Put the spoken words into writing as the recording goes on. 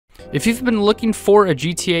If you've been looking for a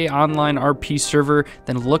GTA Online RP server,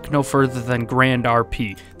 then look no further than Grand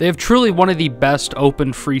RP. They have truly one of the best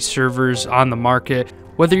open free servers on the market.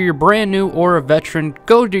 Whether you're brand new or a veteran,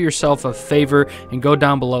 go do yourself a favor and go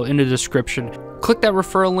down below in the description. Click that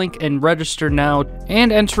referral link and register now,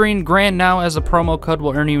 and entering Grand now as a promo code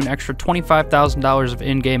will earn you an extra $25,000 of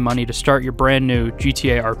in-game money to start your brand new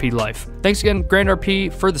GTA RP life. Thanks again, Grand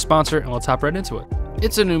RP, for the sponsor, and let's hop right into it.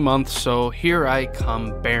 It's a new month, so here I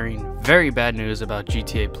come bearing very bad news about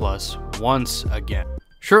GTA Plus once again.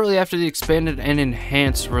 Shortly after the expanded and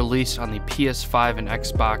enhanced release on the PS5 and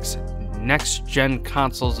Xbox next-gen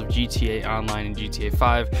consoles of GTA Online and GTA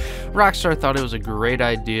 5, Rockstar thought it was a great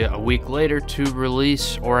idea a week later to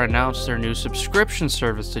release or announce their new subscription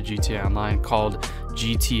service to GTA Online called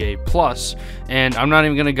GTA Plus. And I'm not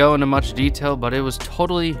even going to go into much detail, but it was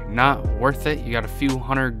totally not worth it. You got a few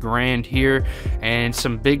 $100,000 here and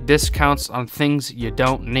some big discounts on things you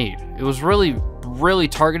don't need. It was really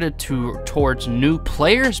targeted towards new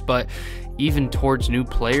players, but even towards new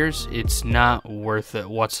players, it's not worth it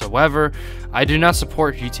whatsoever. I do not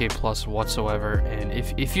support GTA Plus whatsoever, and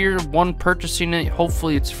if you're one purchasing it,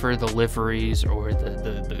 hopefully it's for the liveries or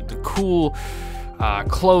the cool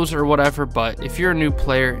clothes or whatever. But if you're a new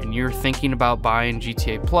player and you're thinking about buying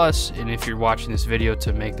GTA Plus, and if you're watching this video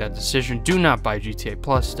to make that decision, do not buy GTA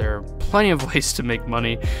Plus. There are plenty of ways to make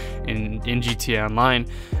money in GTA Online.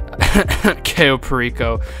 KO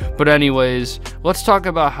Perico. But anyways, let's talk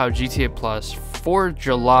about how GTA Plus for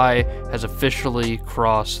July has officially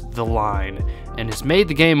crossed the line and has made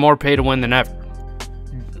the game more pay to win than ever.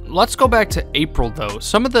 Let's go back to April though.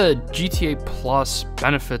 Some of the GTA Plus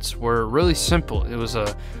benefits were really simple. It was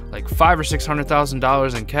like $500,000 or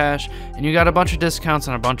 $600,000 in cash, and you got a bunch of discounts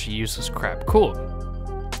on a bunch of useless crap. Cool.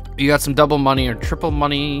 You got some double money or triple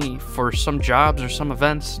money for some jobs or some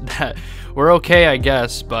events that were okay, I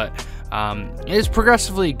guess, but it has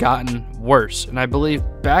progressively gotten worse. And I believe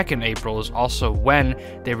back in April is also when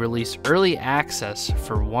they released early access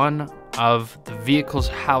for one of the vehicle's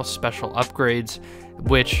house special upgrades,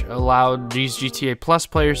 which allowed these GTA Plus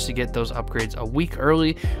players to get those upgrades a week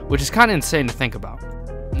early, which is kind of insane to think about.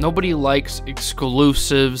 Nobody likes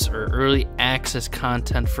exclusives or early access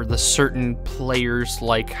content for the certain players,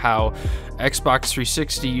 like how Xbox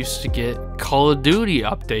 360 used to get Call of Duty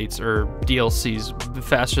updates or DLCs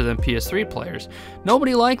faster than PS3 players.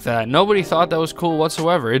 Nobody liked that. Nobody thought that was cool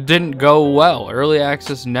whatsoever. It didn't go well. Early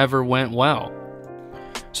access never went well.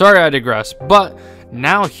 Sorry, I digress. But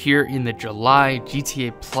now here in the July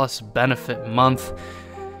GTA Plus benefit month,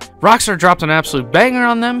 Rockstar dropped an absolute banger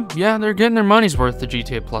on them. Yeah, they're getting their money's worth, the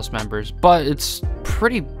GTA Plus members, but it's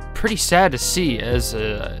pretty sad to see as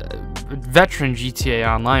a veteran GTA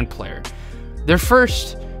Online player. Their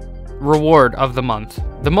first reward of the month,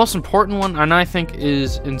 the most important one, and I think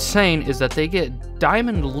is insane, is that they get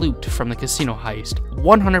diamond loot from the casino heist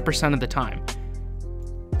 100% of the time.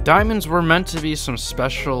 Diamonds were meant to be some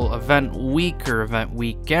special event week or event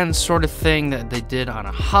weekend sort of thing that they did on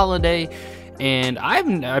a holiday. And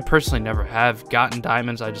I personally never have gotten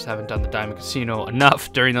diamonds. I just haven't done the Diamond Casino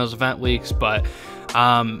enough during those event weeks. But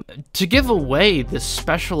to give away this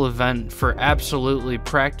special event for absolutely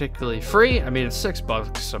practically free, I mean, it's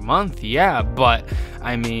 $6 a month, yeah. But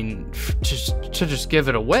I mean, to just give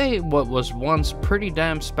it away, what was once pretty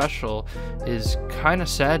damn special, is kind of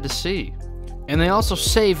sad to see. And they also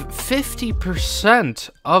save 50%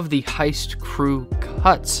 of the heist crew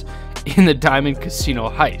cuts in the Diamond Casino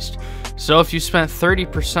heist. So if you spent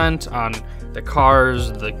 30% on the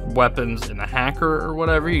cars, the weapons, and the hacker or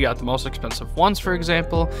whatever, you got the most expensive ones, for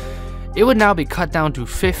example, it would now be cut down to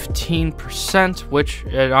 15%, which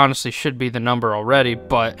it honestly should be the number already.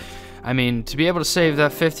 But I mean, to be able to save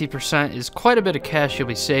that 50% is quite a bit of cash you'll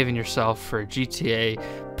be saving yourself for a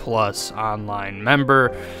GTA Plus Online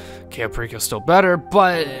member. Caprico's still better,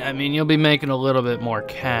 but I mean, you'll be making a little bit more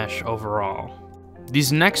cash overall.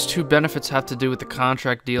 These next two benefits have to do with the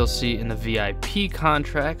contract DLC and the VIP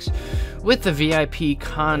contracts. With the VIP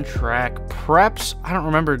contract preps, I don't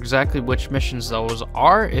remember exactly which missions those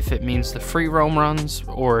are, if it means the free roam runs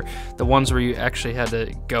or the ones where you actually had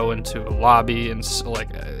to go into a lobby and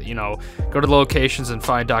go to the locations and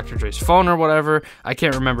find Dr. Dre's phone or whatever. I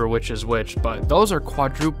can't remember which is which, but those are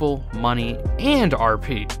quadruple money and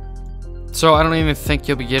RP. So I don't even think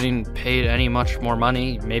you'll be getting paid any much more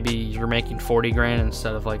money. Maybe you're making 40 grand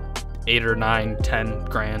instead of like 8 or 9, 10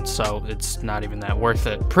 grand, so it's not even that worth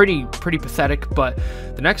it. Pretty pathetic. But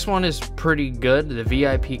the next one is pretty good, the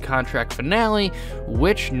VIP contract finale,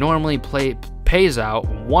 which normally pays out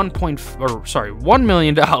 $1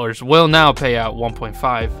 million, will now pay out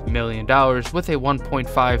 $1.5 million with a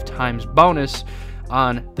 1.5 times bonus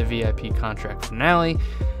on the VIP contract finale.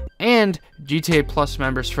 And GTA Plus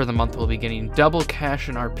members for the month will be getting double cash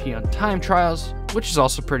and RP on time trials, which is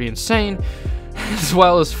also pretty insane, as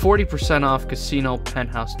well as 40% off casino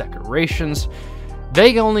penthouse decorations.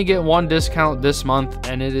 They only get one discount this month,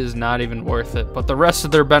 and it is not even worth it, but the rest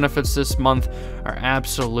of their benefits this month are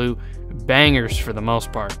absolute bangers for the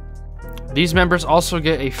most part. These members also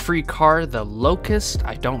get a free car, the Locust.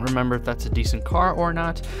 I don't remember if that's a decent car or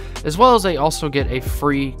not, as well as they also get a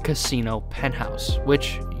free casino penthouse,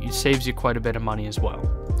 which saves you quite a bit of money as well.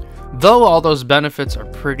 Though all those benefits are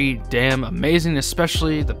pretty damn amazing,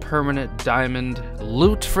 especially the permanent diamond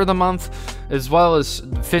loot for the month, as well as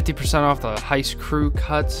 50% off the heist crew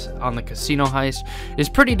cuts on the casino heist, is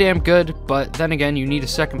pretty damn good. But then again, you need a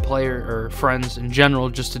second player or friends in general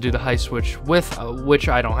just to do the heist switch with, which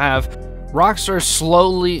I don't have. Rockstar is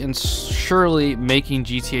slowly and surely making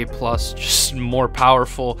GTA Plus just more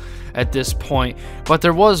powerful at this point. But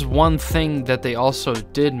there was one thing that they also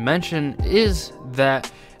did mention, is that,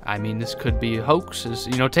 I mean, this could be a hoax,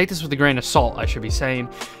 take this with a grain of salt, I should be saying,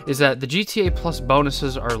 is that the GTA Plus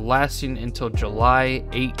bonuses are lasting until July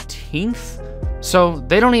 18th. So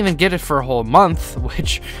they don't even get it for a whole month,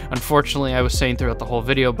 which unfortunately I was saying throughout the whole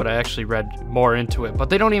video, but I actually read more into it. But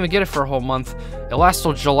they don't even get it for a whole month. It lasts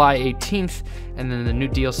till July 18th, and then the new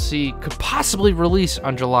DLC could possibly release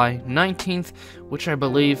on July 19th, which I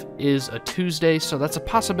believe is a Tuesday. So that's a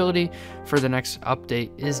possibility for the next update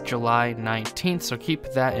is July 19th. So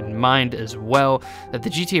keep that in mind as well, that the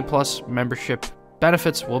GTA Plus membership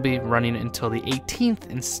benefits will be running until the 18th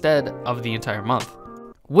instead of the entire month.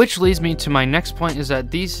 Which leads me to my next point, is that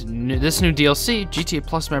this new DLC, GTA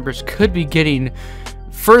Plus members could be getting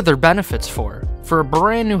further benefits for. For a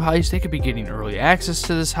brand new heist, they could be getting early access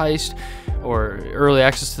to this heist, or early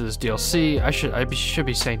access to this DLC. I should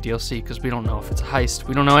be saying DLC because we don't know if it's a heist.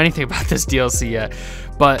 We don't know anything about this DLC yet.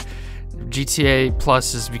 But GTA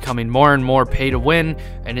Plus is becoming more and more pay to win,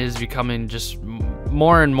 and it is becoming just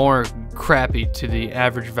more and more crappy to the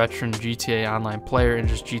average veteran GTA Online player and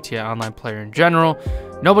just GTA Online player in general.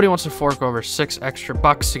 Nobody wants to fork over $6 extra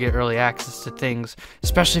to get early access to things,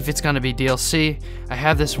 especially if it's going to be DLC. I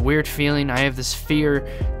have this weird feeling, I have this fear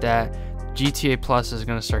that GTA Plus is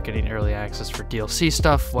going to start getting early access for DLC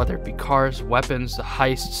stuff, whether it be cars, weapons, the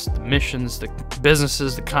heists, the missions, the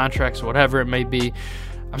businesses, the contracts, whatever it may be.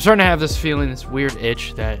 I'm starting to have this feeling, this weird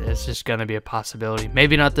itch, that it's just going to be a possibility.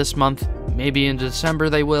 Maybe not this month, maybe in December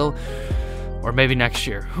they will, or maybe next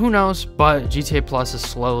year. Who knows? But GTA Plus is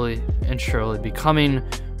slowly and surely becoming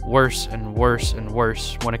worse and worse and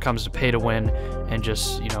worse when it comes to pay to win and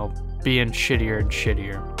just, being shittier and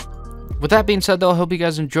shittier. With that being said, though, I hope you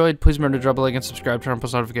guys enjoyed. Please remember to drop a like and subscribe, turn on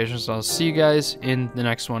post notifications, and I'll see you guys in the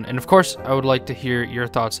next one. And of course, I would like to hear your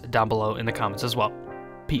thoughts down below in the comments as well.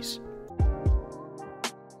 Peace.